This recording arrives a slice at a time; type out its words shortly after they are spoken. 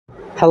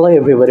Hello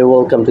everybody,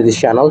 welcome to this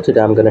channel. Today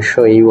I'm going to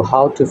show you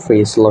how to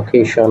freeze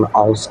location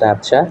on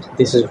Snapchat.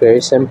 This is very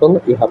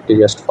simple. You have to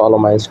just follow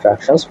my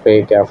instructions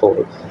very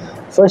carefully.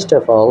 First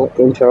of all,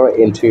 enter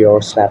into your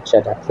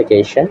Snapchat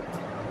application.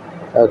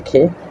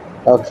 Okay,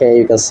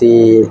 you can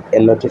see a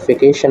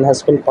notification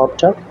has been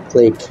popped up.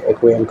 Click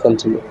agree and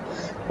continue.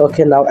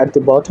 Okay, now at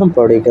the bottom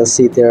part you can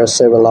see there are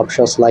several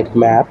options like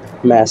map,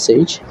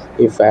 message,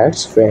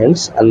 effects,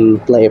 friends and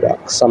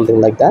playback,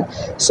 something like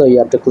that. So you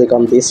have to click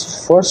on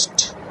this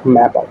first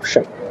map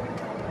option.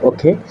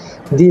 Okay,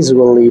 these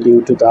will lead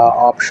you to the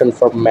option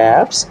for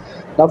maps.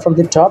 Now from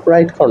the top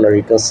right corner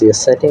you can see a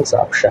settings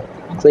option.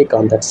 Click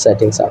on that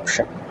settings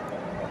option.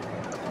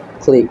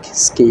 Click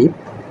skip.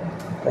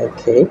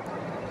 Okay,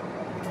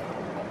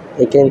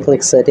 again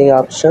click setting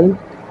option.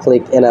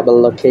 Click enable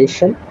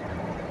location.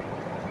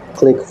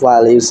 Click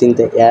while using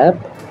the app.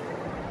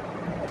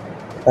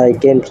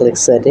 Again click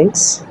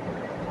settings.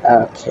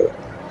 Okay,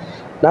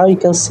 now you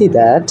can see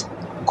that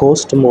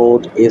ghost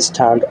mode is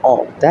turned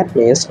on. That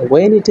means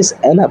when it is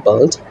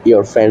enabled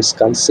your friends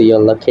can see your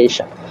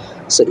location.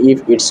 So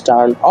if it's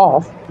turned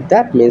off,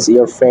 that means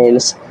your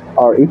friends,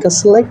 or you can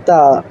select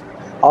the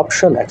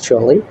option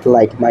actually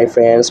like my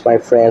friends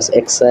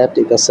except,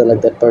 you can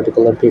select that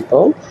particular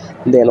people,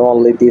 then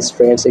only these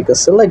friends you can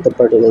select the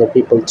particular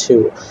people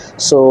too.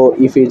 So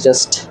if you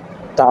just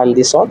turn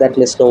this on, that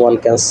means no one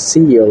can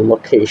see your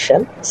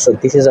location. So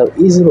this is how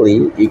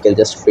easily you can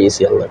just freeze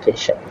your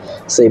location.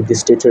 So if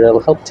this tutorial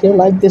helped you,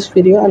 like this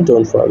video and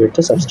don't forget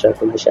to subscribe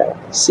to my channel.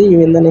 See you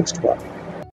in the next one.